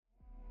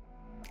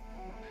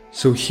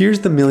So here's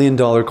the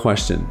 $1,000,000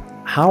 question.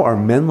 How are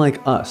men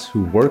like us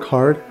who work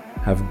hard,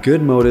 have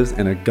good motives,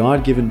 and a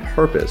God-given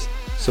purpose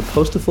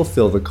supposed to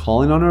fulfill the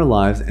calling on our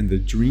lives and the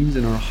dreams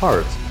in our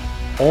hearts,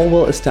 all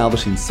while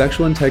establishing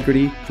sexual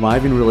integrity,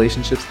 thriving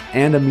relationships,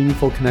 and a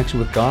meaningful connection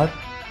with God?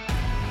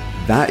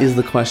 That is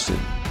the question,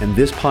 and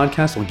this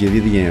podcast will give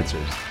you the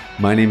answers.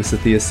 My name is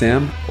Sathya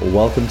Sam.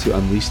 Welcome to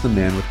Unleash the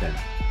Man Within.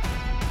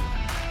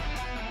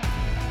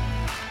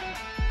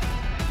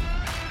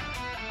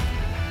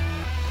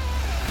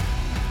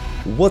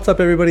 What's up,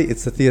 everybody?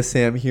 It's Sathya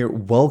Sam here.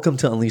 Welcome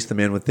to Unleash the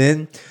Man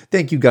Within.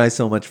 Thank you guys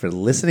so much for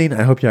listening.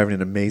 I hope you're having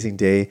an amazing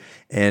day.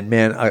 And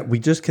man, we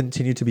just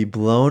continue to be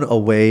blown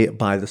away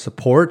by the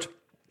support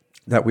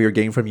that we are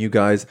getting from you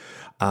guys.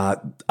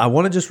 I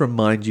want to just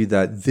remind you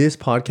that this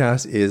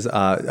podcast is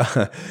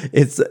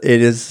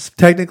it is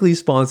technically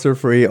sponsor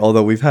free,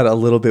 although we've had a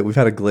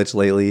glitch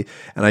lately,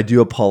 and I do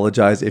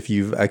apologize if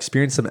you've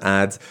experienced some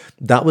ads.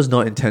 That was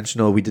not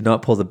intentional. We did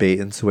not pull the bait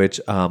and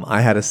switch.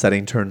 I had a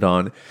setting turned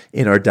on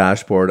in our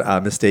dashboard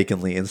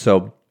mistakenly, and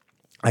so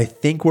I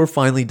think we're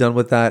finally done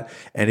with that.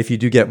 And if you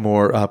do get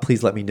more,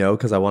 please let me know,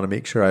 because I want to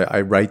make sure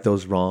I right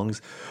those wrongs.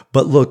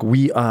 But look,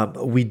 we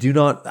do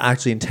not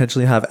actually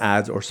intentionally have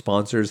ads or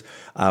sponsors.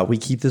 We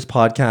keep this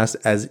podcast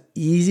as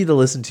easy to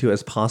listen to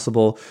as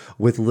possible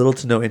with little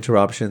to no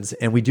interruptions.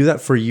 And we do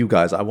that for you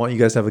guys. I want you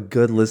guys to have a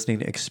good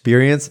listening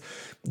experience.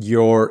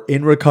 You're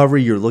in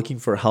recovery. You're looking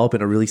for help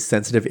in a really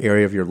sensitive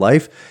area of your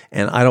life.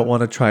 And I don't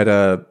want to try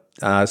to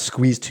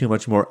squeeze too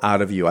much more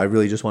out of you. I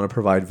really just want to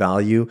provide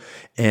value.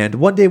 And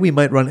one day we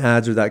might run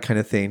ads or that kind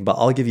of thing, but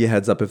I'll give you a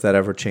heads up if that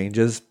ever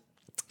changes.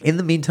 In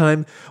the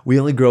meantime, we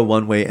only grow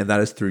one way, and that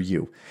is through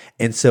you.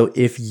 And so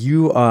if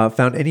you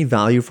found any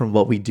value from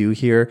what we do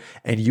here,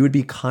 and you would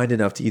be kind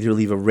enough to either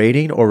leave a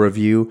rating or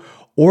review,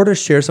 or to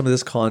share some of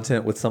this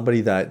content with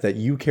somebody that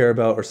you care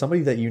about, or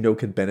somebody that you know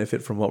could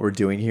benefit from what we're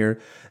doing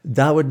here,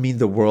 that would mean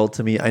the world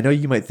to me. I know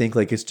you might think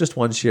like it's just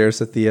one share,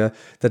 Sathya.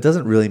 That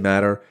doesn't really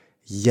matter.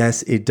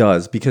 Yes, it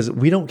does, because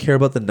we don't care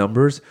about the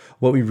numbers.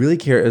 What we really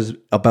care is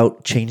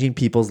about changing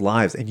people's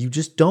lives. And you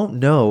just don't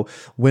know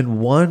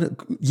when one,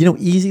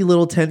 easy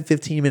little 10,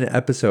 15-minute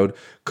episode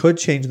could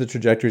change the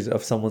trajectories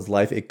of someone's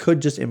life. It could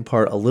just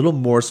impart a little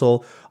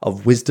morsel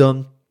of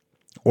wisdom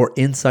or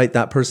insight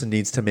that person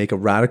needs to make a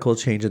radical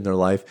change in their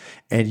life.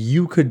 And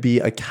you could be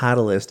a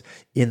catalyst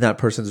in that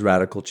person's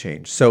radical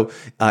change. So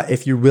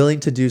if you're willing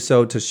to do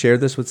so, to share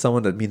this with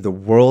someone, that'd mean the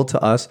world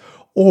to us.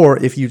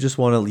 Or if you just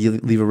want to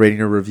leave a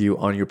rating or review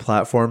on your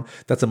platform,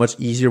 that's a much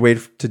easier way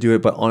to do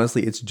it. But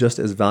honestly, it's just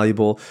as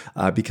valuable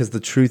because the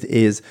truth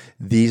is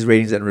these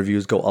ratings and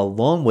reviews go a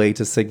long way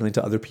to signaling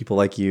to other people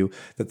like you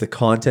that the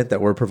content that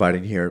we're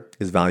providing here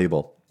is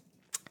valuable.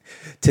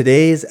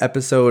 Today's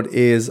episode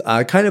is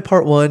kind of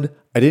part one.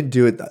 I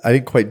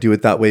didn't quite do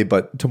it that way,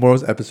 but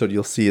tomorrow's episode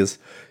you'll see is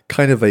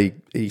kind of a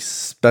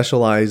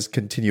specialized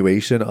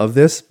continuation of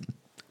this,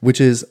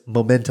 which is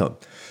momentum.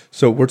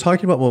 So we're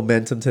talking about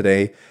momentum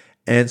today.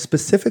 And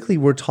specifically,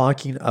 we're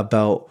talking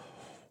about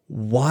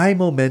why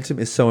momentum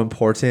is so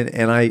important.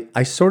 And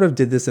I sort of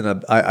did this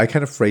I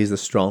kind of phrased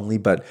this strongly,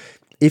 but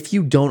if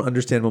you don't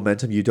understand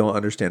momentum, you don't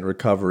understand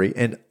recovery.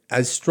 And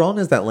as strong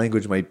as that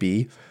language might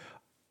be,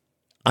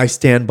 I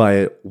stand by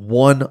it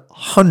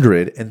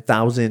 100 and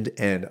 1,000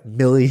 and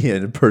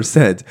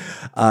million%.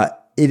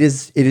 It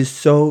is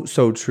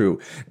so true.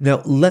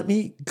 Now, let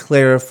me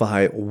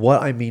clarify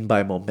what I mean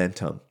by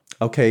momentum.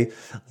 Okay,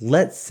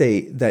 let's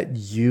say that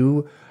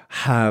you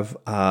have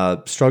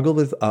struggled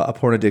with a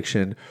porn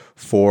addiction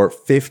for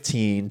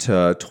 15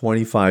 to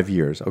 25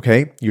 years,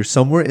 okay? You're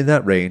somewhere in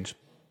that range,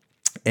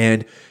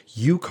 and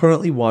you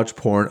currently watch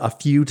porn a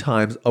few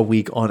times a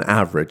week on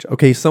average,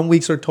 okay? Some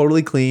weeks are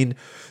totally clean,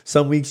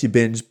 some weeks you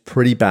binge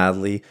pretty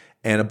badly,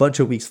 and a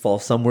bunch of weeks fall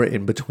somewhere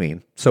in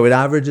between. So it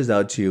averages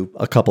out to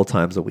a couple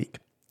times a week.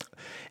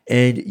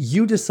 And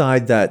you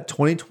decide that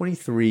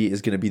 2023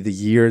 is going to be the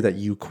year that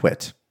you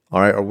quit. All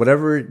right, or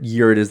whatever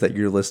year it is that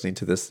you're listening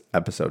to this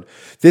episode.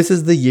 This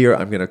is the year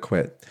I'm going to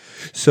quit.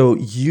 So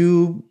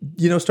you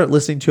start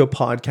listening to a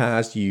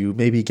podcast, you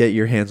maybe get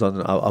your hands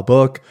on a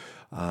book,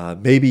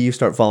 maybe you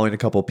start following a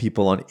couple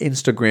people on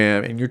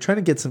Instagram, and you're trying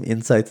to get some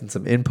insights and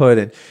some input.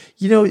 And,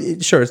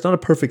 sure, it's not a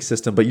perfect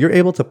system, but you're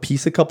able to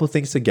piece a couple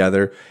things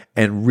together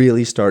and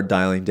really start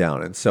dialing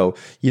down. And so,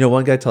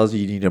 one guy tells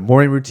you need a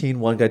morning routine.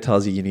 One guy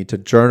tells you need to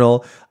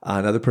journal.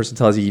 Another person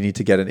tells you need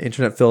to get an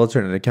internet filter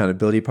and an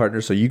accountability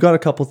partner. So you got a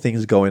couple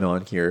things going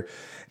on here.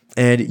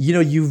 And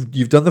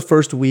you've done the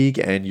first week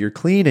and you're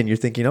clean and you're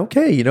thinking,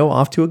 okay,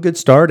 off to a good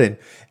start. And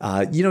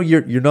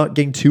you're not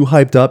getting too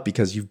hyped up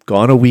because you've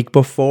gone a week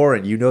before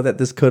and you know that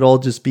this could all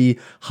just be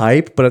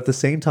hype. But at the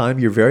same time,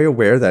 you're very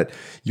aware that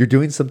you're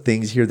doing some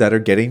things here that are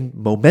getting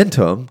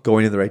momentum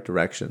going in the right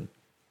direction.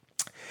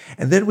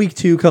 And then week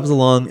 2 comes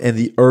along and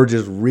the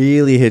urges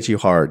really hit you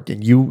hard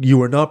and you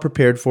were not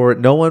prepared for it.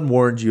 No one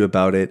warned you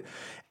about it.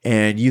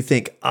 And you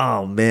think,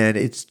 oh man,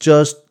 it's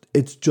just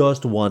it's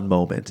just one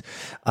moment.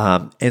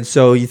 And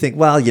so you think,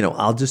 well,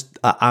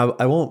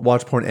 I won't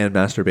watch porn and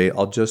masturbate.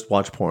 I'll just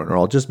watch porn, or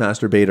I'll just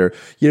masturbate, or,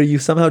 you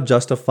somehow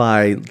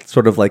justify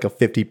sort of like a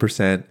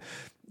 50%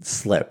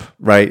 slip,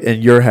 right?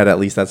 In your head, at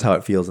least, that's how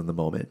it feels in the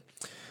moment.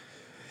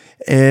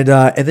 And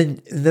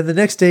then the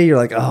next day you're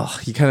like, oh,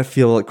 you kind of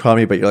feel like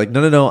crummy, but you're like,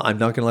 no, I'm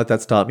not going to let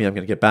that stop me. I'm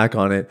going to get back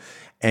on it.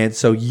 And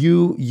so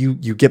you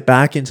get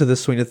back into the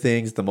swing of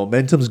things. The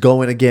momentum's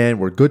going again.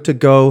 We're good to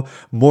go.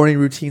 Morning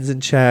routine's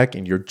in check,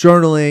 and you're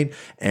journaling,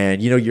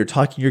 and you're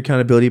talking to your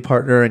accountability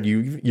partner, and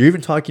you're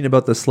even talking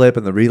about the slip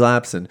and the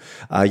relapse, and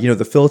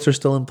the filter's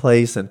still in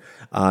place, and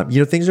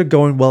things are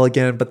going well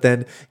again. But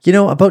then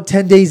about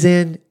 10 days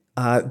in,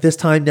 this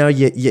time now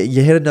you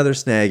hit another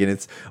snag, and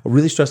it's a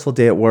really stressful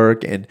day at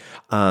work, and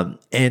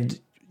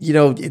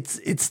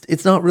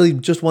it's not really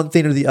just one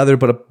thing or the other,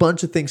 but a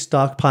bunch of things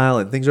stockpile,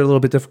 and things are a little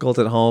bit difficult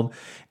at home,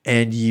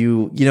 and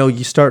you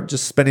start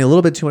just spending a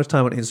little bit too much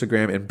time on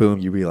Instagram, and boom,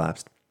 you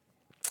relapsed.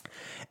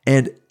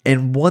 And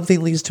one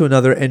thing leads to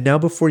another, and now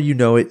before you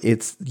know it,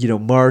 it's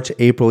March,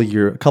 April,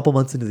 you're a couple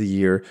months into the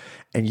year,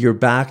 and you're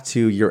back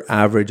to your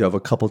average of a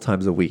couple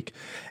times a week.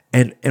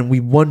 And we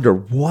wonder,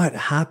 what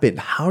happened?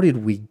 How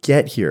did we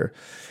get here?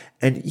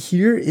 And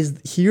here is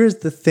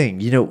the thing.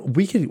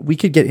 We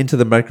could get into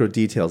the micro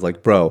details,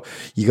 like, bro,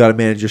 you got to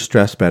manage your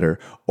stress better,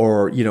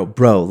 or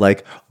bro,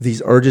 like,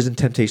 these urges and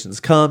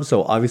temptations come,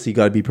 so obviously you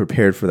got to be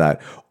prepared for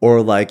that,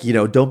 or like,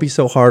 don't be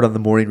so hard on the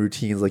morning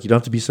routines, like, you don't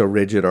have to be so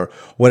rigid, or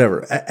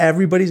whatever.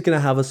 Everybody's gonna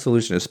have a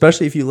solution.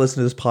 Especially if you listen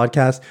to this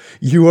podcast,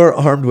 you are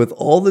armed with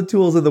all the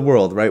tools in the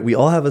world, right? We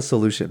all have a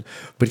solution.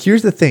 But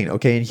here's the thing,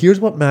 okay? And here's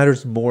what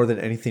matters more than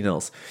anything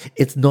else.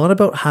 It's not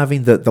about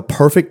having the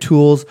perfect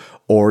tools,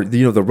 or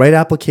the right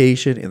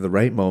application in the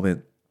right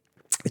moment.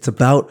 It's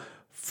about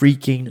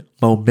freaking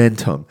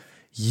momentum.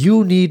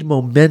 You need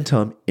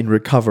momentum in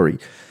recovery.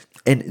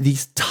 And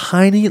these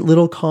tiny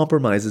little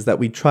compromises that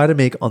we try to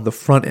make on the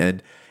front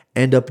end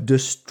end up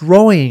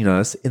destroying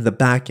us in the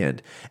back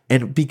end.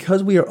 And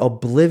because we are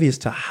oblivious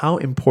to how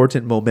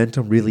important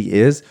momentum really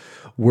is,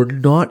 we're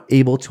not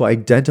able to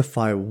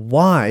identify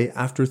why,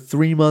 after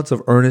 3 months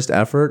of earnest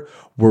effort,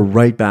 we're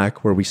right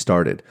back where we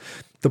started.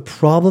 The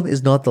problem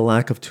is not the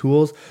lack of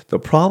tools. The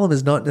problem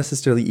is not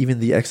necessarily even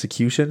the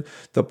execution.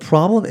 The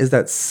problem is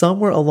that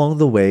somewhere along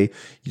the way,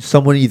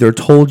 someone either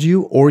told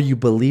you or you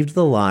believed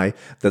the lie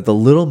that the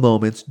little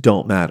moments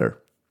don't matter.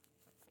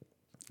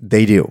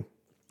 They do.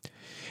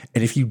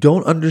 And if you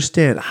don't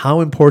understand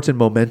how important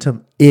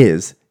momentum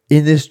is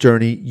in this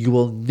journey, you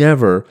will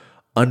never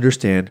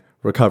understand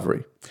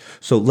recovery.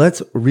 So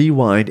let's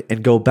rewind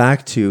and go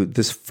back to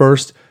this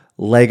first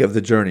leg of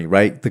the journey,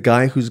 right? The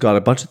guy who's got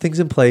a bunch of things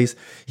in place,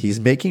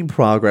 he's making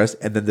progress,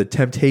 and then the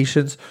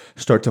temptations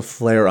start to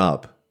flare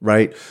up,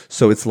 right?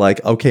 So it's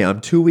like, okay, I'm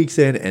 2 weeks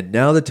in, and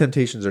now the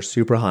temptations are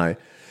super high.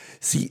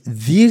 See,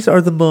 these are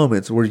the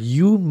moments where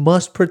you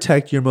must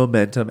protect your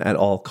momentum at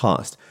all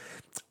costs.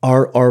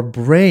 Our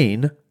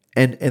brain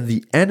and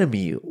the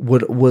enemy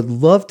would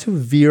love to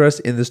veer us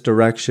in this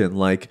direction,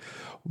 like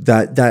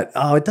that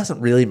it doesn't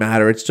really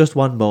matter, it's just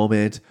one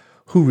moment,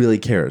 who really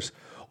cares?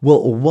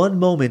 Well, one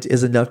moment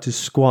is enough to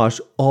squash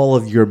all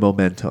of your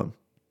momentum.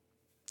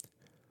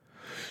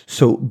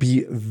 So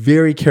be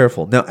very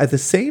careful. Now, at the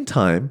same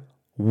time,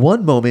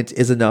 one moment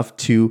is enough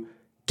to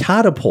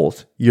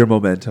catapult your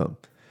momentum.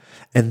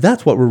 And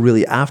that's what we're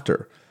really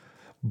after.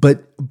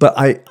 But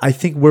I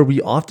think where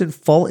we often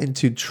fall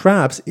into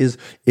traps is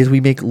we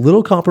make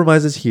little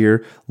compromises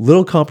here,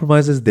 little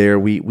compromises there.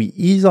 We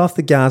ease off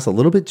the gas a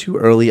little bit too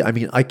early. I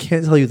mean, I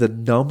can't tell you the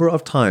number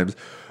of times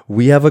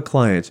we have a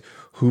client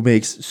who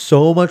makes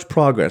so much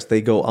progress.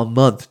 They go a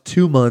month,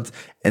 2 months,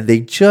 and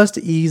they just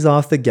ease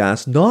off the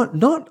gas,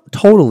 not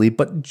totally,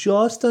 but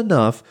just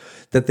enough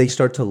that they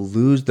start to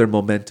lose their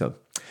momentum.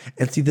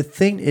 And see, the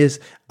thing is,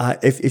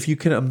 if you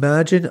can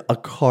imagine a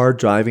car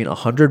driving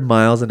 100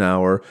 miles an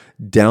hour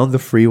down the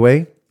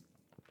freeway,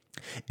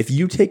 if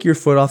you take your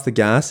foot off the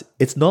gas,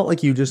 it's not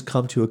like you just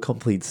come to a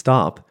complete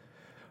stop,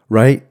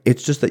 right?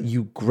 It's just that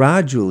you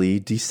gradually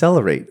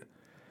decelerate.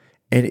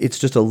 And it's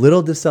just a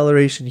little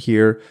deceleration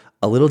here,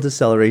 a little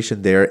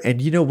deceleration there.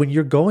 And when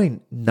you're going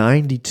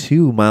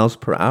 92 miles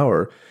per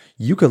hour,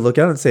 you could look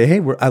out and say, hey,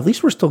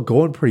 we're still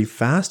going pretty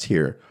fast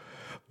here.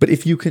 But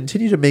if you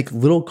continue to make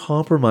little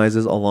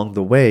compromises along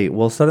the way,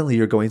 well, suddenly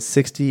you're going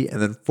 60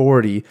 and then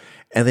 40,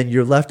 and then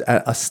you're left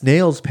at a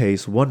snail's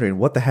pace wondering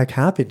what the heck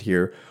happened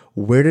here?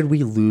 Where did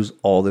we lose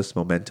all this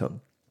momentum?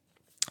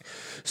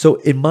 So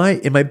in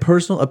my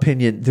personal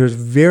opinion, there's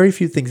very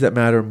few things that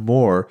matter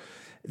more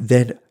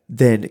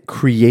than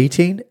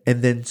creating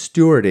and then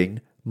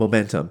stewarding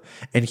momentum.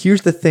 And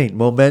here's the thing,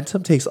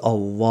 momentum takes a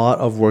lot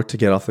of work to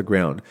get off the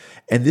ground.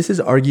 And this is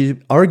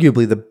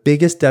arguably the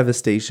biggest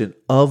devastation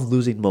of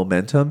losing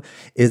momentum,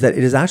 is that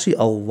it is actually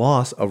a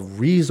loss of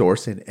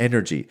resource and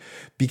energy,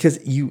 because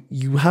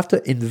you have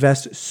to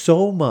invest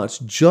so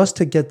much just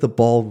to get the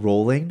ball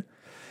rolling,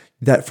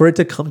 that for it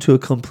to come to a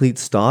complete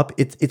stop,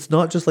 it's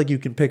not just like you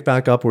can pick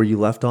back up where you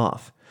left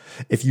off.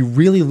 If you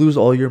really lose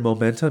all your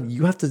momentum,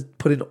 you have to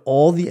put in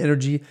all the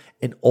energy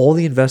and all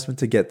the investment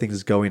to get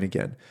things going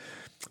again,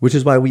 which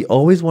is why we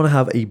always want to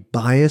have a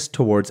bias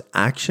towards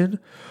action.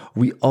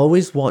 We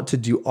always want to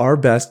do our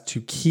best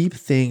to keep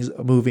things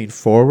moving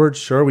forward.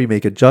 Sure, we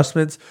make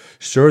adjustments.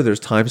 Sure, there's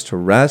times to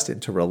rest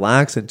and to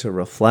relax and to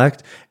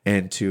reflect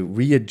and to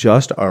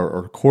readjust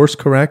or course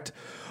correct.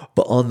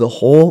 But on the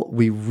whole,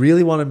 we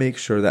really want to make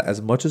sure that as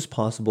much as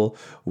possible,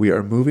 we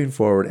are moving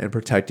forward and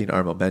protecting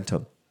our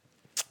momentum.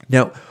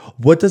 Now,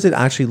 what does it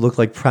actually look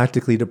like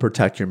practically to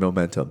protect your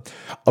momentum?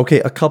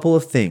 Okay, a couple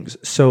of things.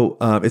 So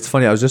it's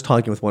funny, I was just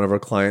talking with one of our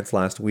clients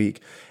last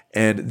week,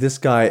 and this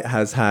guy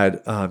has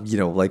had,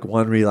 like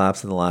one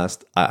relapse in the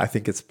last, I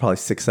think it's probably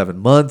 6-7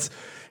 months.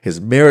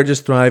 His marriage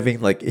is thriving.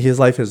 Like his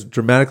life has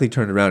dramatically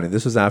turned around. And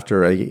this was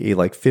after a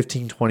like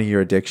 15, 20 year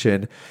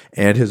addiction,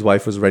 and his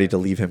wife was ready to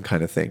leave him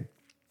kind of thing.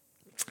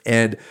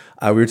 And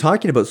we were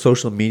talking about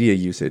social media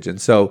usage.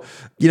 And so,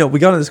 we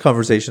got in this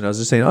conversation. I was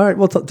just saying, all right,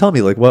 well, tell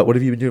me, like, what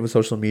have you been doing with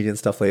social media and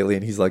stuff lately?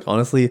 And he's like,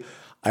 honestly,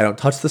 I don't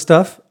touch the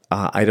stuff.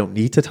 I don't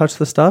need to touch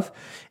the stuff.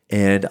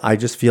 And I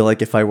just feel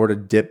like if I were to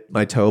dip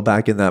my toe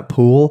back in that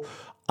pool,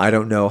 I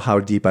don't know how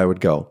deep I would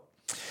go.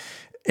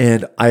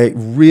 And I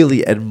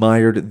really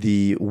admired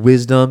the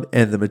wisdom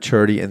and the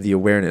maturity and the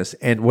awareness.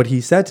 And what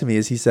he said to me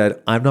is, he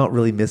said, I'm not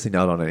really missing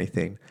out on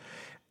anything.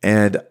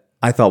 And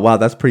I thought, wow,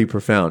 that's pretty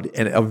profound.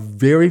 And a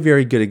very,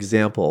 very good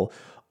example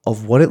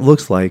of what it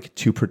looks like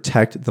to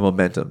protect the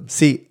momentum.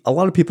 See, a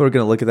lot of people are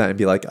going to look at that and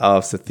be like, oh,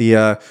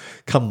 Sathya,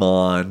 come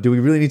on. Do we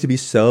really need to be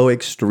so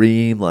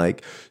extreme?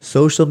 Like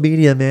social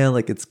media, man,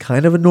 like it's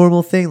kind of a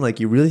normal thing.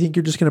 Like you really think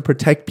you're just going to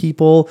protect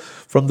people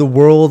from the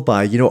world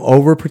by,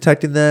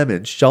 overprotecting them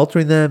and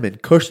sheltering them and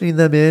cushioning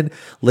them in,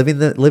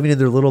 living in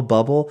their little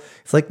bubble.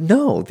 It's like,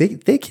 no,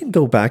 they can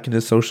go back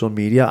into social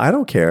media. I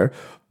don't care.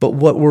 But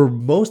what we're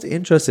most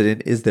interested in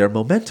is their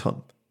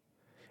momentum.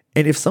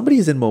 And if somebody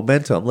is in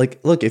momentum,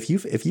 like, look, if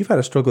you've had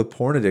a struggle with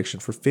porn addiction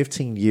for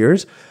 15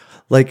 years,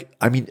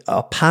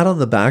 a pat on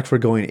the back for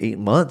going 8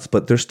 months,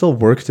 but there's still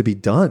work to be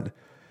done,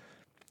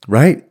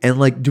 right? And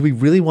like, do we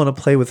really want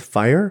to play with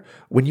fire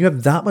when you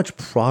have that much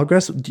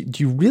progress?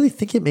 Do you really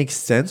think it makes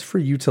sense for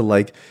you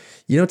to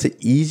to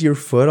ease your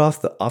foot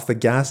off the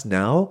gas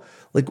now?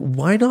 Like,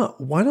 why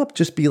not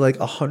just be like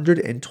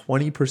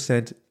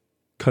 120%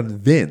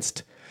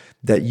 convinced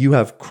that you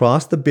have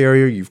crossed the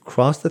barrier, you've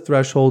crossed the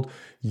threshold,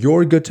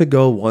 you're good to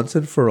go once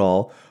and for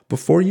all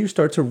before you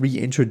start to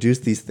reintroduce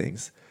these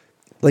things.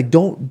 Like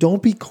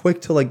don't be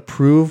quick to like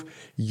prove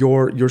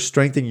your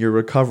strength in your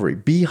recovery.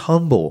 Be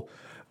humble,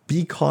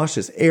 be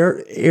cautious,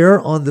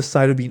 err on the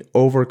side of being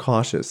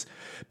overcautious,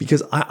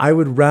 because I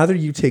would rather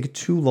you take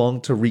too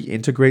long to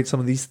reintegrate some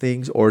of these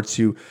things or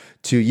to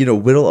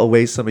whittle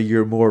away some of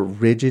your more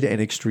rigid and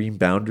extreme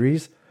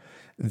boundaries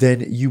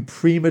then you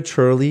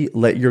prematurely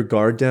let your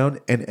guard down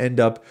and end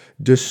up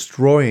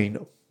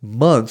destroying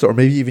months or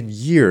maybe even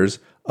years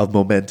of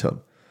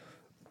momentum.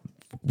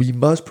 We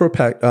must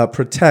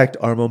protect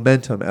our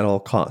momentum at all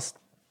costs.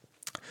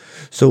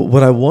 So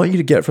what I want you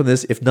to get from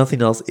this, if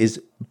nothing else, is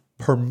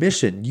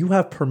permission. You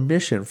have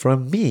permission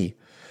from me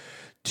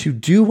to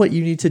do what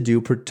you need to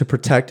do to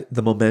protect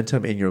the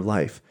momentum in your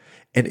life.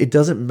 And it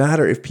doesn't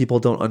matter if people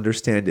don't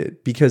understand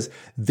it, because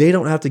they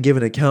don't have to give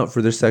an account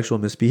for their sexual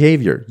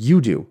misbehavior. You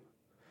do.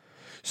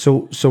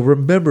 So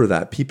remember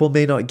that. People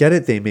may not get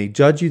it. They may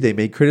judge you. They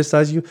may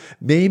criticize you.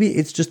 Maybe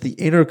it's just the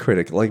inner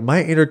critic. Like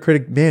my inner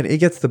critic, man, it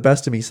gets the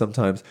best of me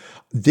sometimes.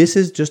 This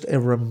is just a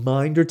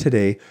reminder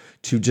today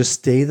to just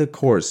stay the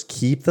course,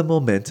 keep the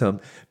momentum,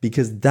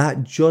 because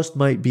that just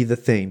might be the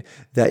thing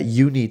that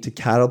you need to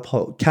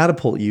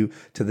catapult you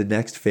to the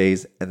next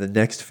phase and the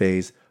next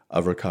phase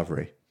of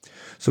recovery.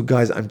 So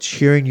guys, I'm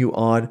cheering you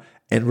on.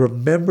 And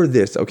remember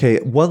this, okay?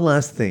 One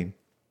last thing.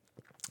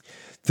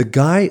 The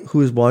guy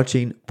who is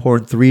watching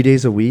porn 3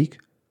 days a week,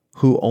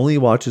 who only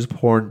watches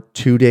porn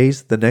 2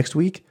 days the next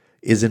week,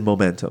 is in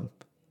momentum.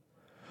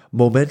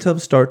 Momentum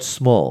starts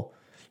small.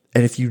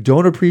 And if you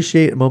don't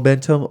appreciate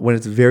momentum when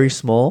it's very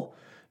small,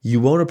 you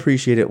won't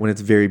appreciate it when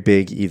it's very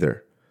big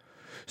either.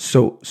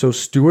 So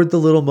steward the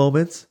little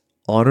moments,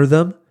 honor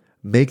them,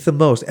 make the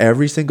most.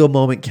 Every single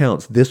moment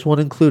counts. This one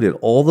included.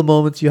 All the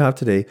moments you have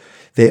today,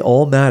 they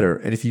all matter.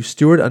 And if you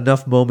steward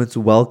enough moments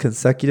well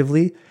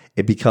consecutively,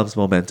 it becomes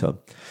momentum.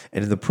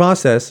 And in the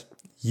process,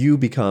 you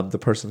become the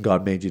person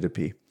God made you to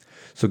be.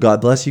 So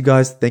God bless you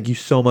guys. Thank you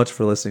so much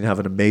for listening. Have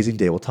an amazing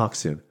day. We'll talk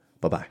soon.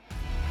 Bye-bye.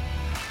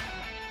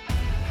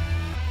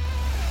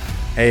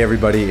 Hey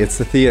everybody, it's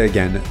Sathya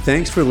again.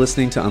 Thanks for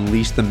listening to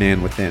Unleash the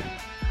Man Within.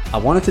 I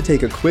wanted to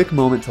take a quick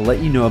moment to let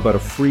you know about a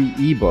free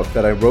ebook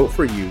that I wrote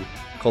for you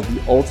called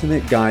The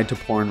Ultimate Guide to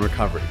Porn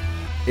Recovery.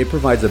 It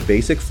provides a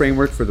basic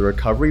framework for the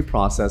recovery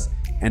process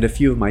and a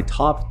few of my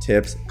top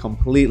tips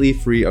completely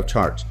free of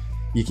charge.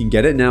 You can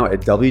get it now at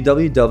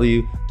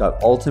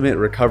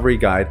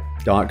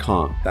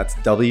www.ultimaterecoveryguide.com. That's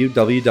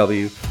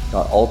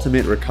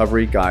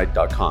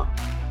www.ultimaterecoveryguide.com.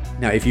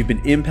 Now, if you've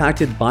been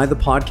impacted by the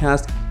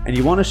podcast and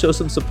you want to show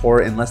some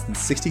support in less than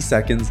 60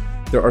 seconds,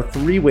 there are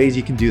 3 ways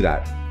you can do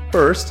that.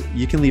 First,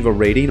 you can leave a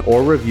rating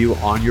or review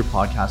on your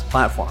podcast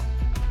platform.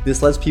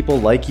 This lets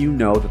people like you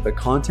know that the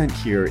content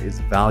here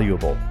is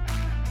valuable.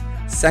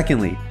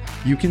 Secondly,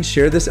 you can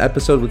share this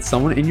episode with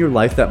someone in your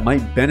life that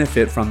might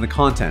benefit from the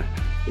content.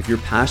 If you're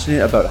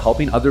passionate about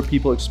helping other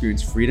people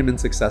experience freedom and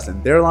success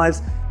in their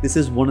lives, this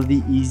is one of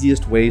the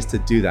easiest ways to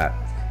do that.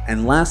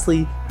 And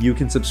lastly, you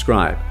can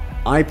subscribe.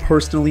 I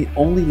personally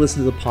only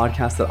listen to the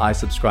podcast that I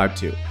subscribe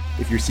to.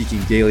 If you're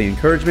seeking daily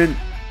encouragement,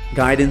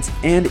 guidance,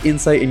 and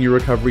insight in your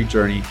recovery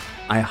journey,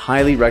 I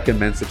highly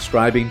recommend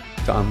subscribing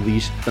to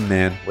Unleash the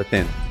Man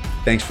Within.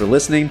 Thanks for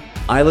listening.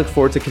 I look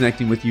forward to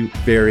connecting with you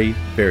very,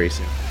 very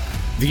soon.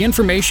 The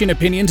information,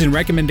 opinions, and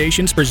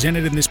recommendations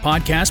presented in this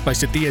podcast by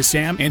Sathya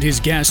Sam and his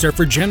guests are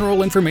for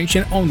general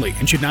information only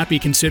and should not be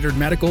considered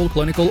medical,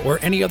 clinical, or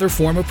any other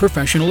form of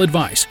professional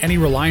advice. Any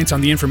reliance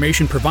on the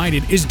information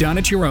provided is done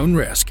at your own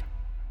risk.